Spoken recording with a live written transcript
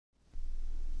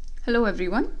Hello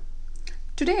everyone.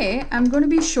 Today I'm going to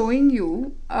be showing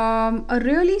you a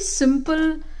really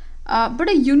simple but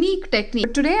a unique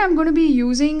technique. Today I'm going to be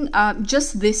using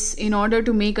just this in order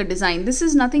to make a design. This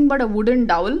is nothing but a wooden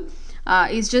dowel.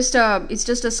 It's just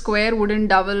a square wooden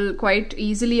dowel, quite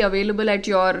easily available at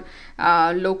your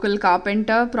local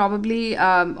carpenter probably,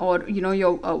 or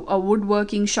your a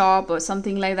woodworking shop or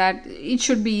something like that. It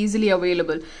should be easily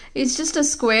available. It's just a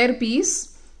square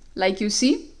piece like you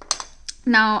see.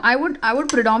 Now I would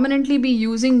predominantly be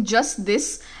using just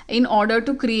this in order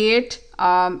to create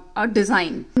a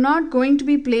design. I'm not going to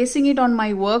be placing it on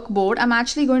my workboard. I'm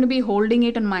actually going to be holding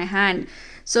it in my hand.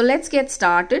 So let's get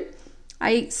started.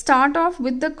 I start off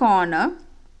with the corner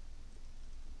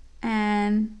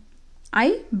and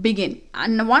I begin.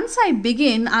 And once I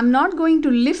begin, I'm not going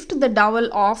to lift the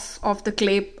dowel off of the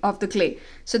clay.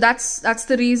 So that's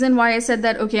the reason why I said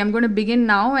that. Okay, I'm going to begin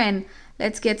now and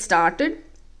let's get started.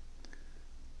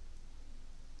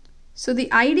 So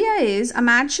the idea is I'm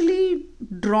actually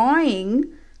drawing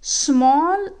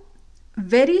small,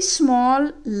 very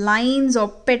small lines or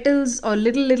petals or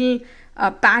little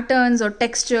patterns or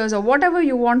textures or whatever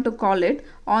you want to call it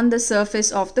on the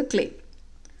surface of the clay.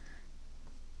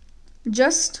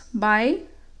 Just by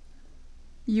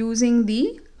using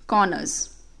the corners.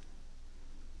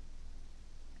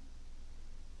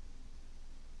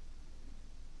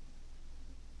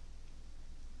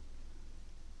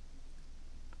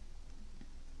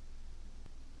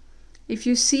 If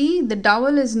you see, the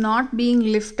dowel is not being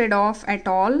lifted off at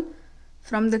all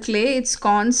from the clay. It's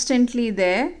constantly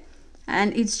there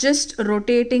and it's just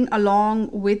rotating along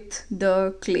with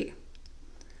the clay.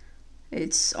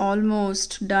 It's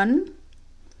almost done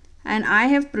and I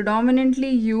have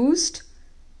predominantly used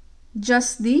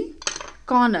just the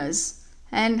corners.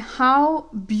 And how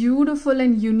beautiful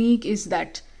and unique is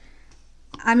that?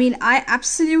 I mean, I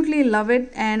absolutely love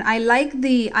it, and I like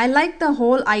the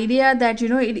whole idea that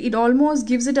it almost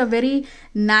gives it a very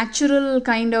natural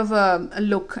kind of a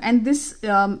look. And this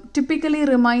typically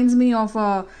reminds me of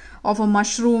a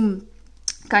mushroom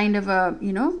kind of a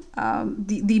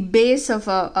the base of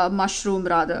a mushroom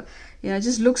rather. It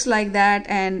just looks like that,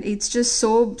 and it's just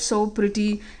so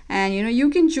pretty. And you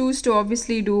can choose to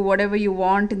obviously do whatever you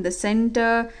want in the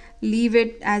center, leave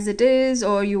it as it is,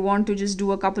 or you want to just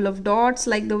do a couple of dots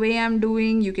like the way I'm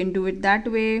doing, you can do it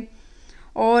that way.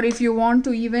 Or if you want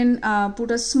to even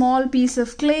put a small piece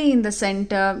of clay in the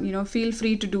center, feel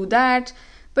free to do that.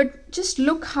 But just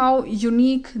look how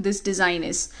unique this design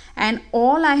is, and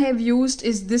all I have used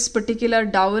is this particular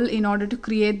dowel in order to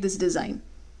create this design.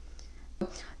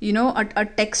 A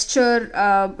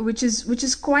texture which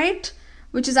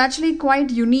is actually quite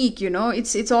unique.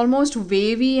 It's almost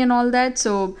wavy and all that.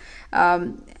 So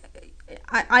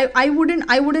I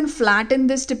wouldn't flatten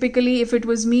this typically. If it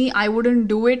was me, I wouldn't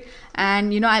do it.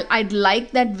 And I'd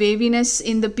like that waviness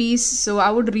in the piece, so I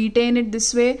would retain it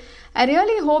this way. I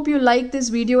really hope you like this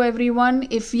video, everyone.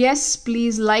 If yes,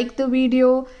 please like the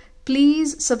video.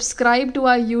 Please subscribe to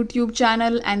our YouTube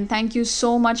channel, and thank you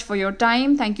so much for your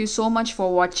time. Thank you so much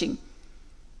for watching.